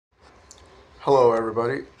Hello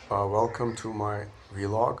everybody, welcome to my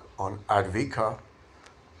vlog on Adviinka,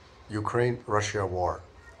 Ukraine-Russia war.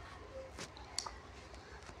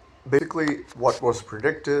 Basically, what was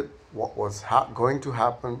predicted, what was going to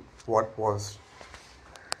happen, what was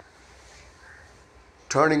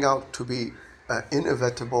turning out to be an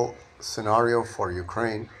inevitable scenario for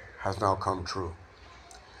Ukraine has now come true.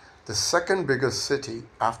 The second biggest city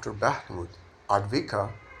after Bakhmut,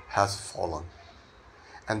 Adviinka, has fallen.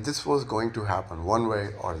 And this was going to happen one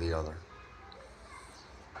way or the other.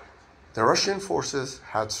 The Russian forces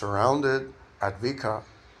had surrounded Adviinka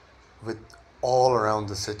with all around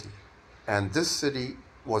the city. And this city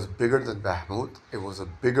was bigger than Bakhmut. It was a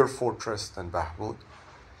bigger fortress than Bakhmut.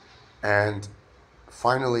 And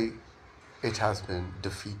finally, it has been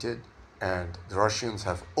defeated and the Russians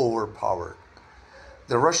have overpowered.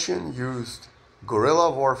 The Russian used guerrilla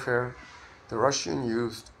warfare. The Russian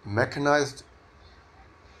used mechanized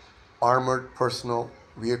armored personal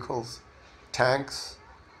vehicles, tanks,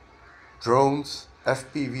 drones,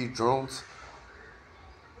 FPV drones,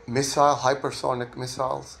 hypersonic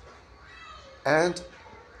missiles, and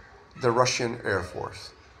the Russian Air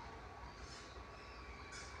Force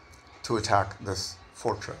to attack this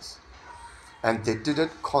fortress. And they did it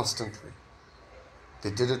constantly. They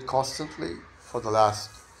did it constantly for the last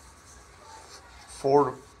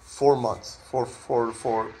 3 to 4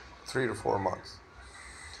 months.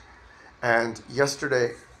 And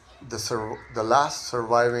yesterday, the last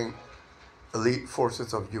surviving elite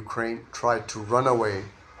forces of Ukraine tried to run away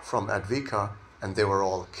from Adviinka, and they were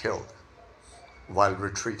all killed while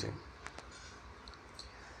retreating.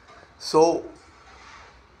 So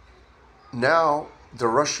now the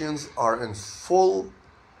Russians are in full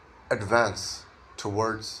advance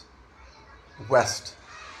towards west,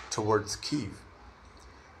 towards Kyiv.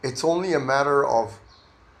 It's only a matter of,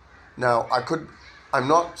 now I'm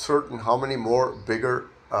not certain how many more bigger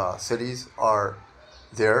cities are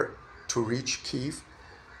there to reach Kyiv.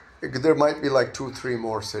 There might be like 2-3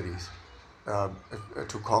 more cities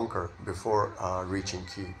to conquer before reaching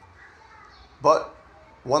Kyiv. But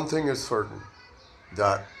one thing is certain,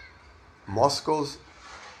 that Moscow's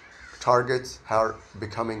targets are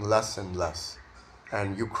becoming less and less,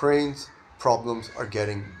 and Ukraine's problems are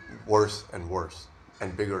getting worse and worse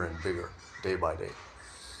and bigger day by day.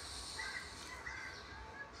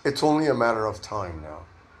 It's only a matter of time now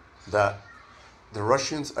that the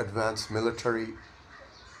Russians' advanced military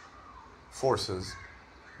forces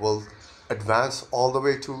will advance all the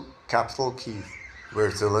way to capital Kyiv, where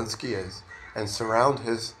Zelensky is, and surround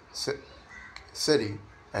his city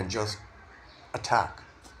and just attack.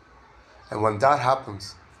 And when that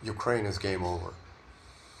happens, Ukraine is game over.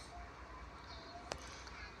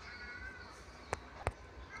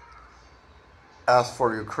 As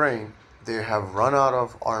for Ukraine, they have run out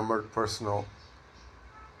of armored personal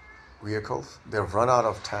vehicles. They've run out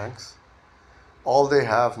of tanks. All they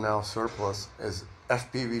have now surplus is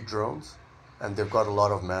FPV drones, and they've got a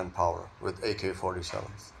lot of manpower with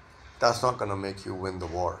AK-47s. That's not going to make you win the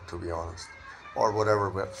war, to be honest, or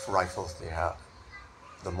whatever rifles they have,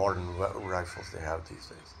 the modern rifles they have these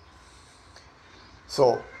days.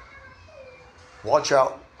 So watch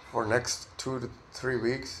out for next 2 to 3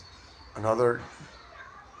 weeks. Another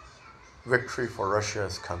victory for Russia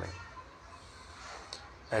is coming.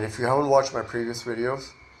 And if you haven't watched my previous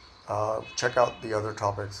videos, check out the other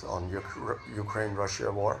topics on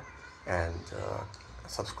Ukraine-Russia war, and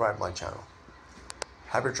subscribe my channel.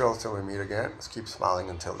 Happy trails till we meet again. Let's keep smiling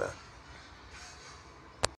until then.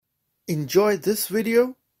 Enjoy this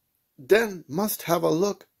video? Then must have a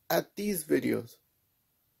look at these videos.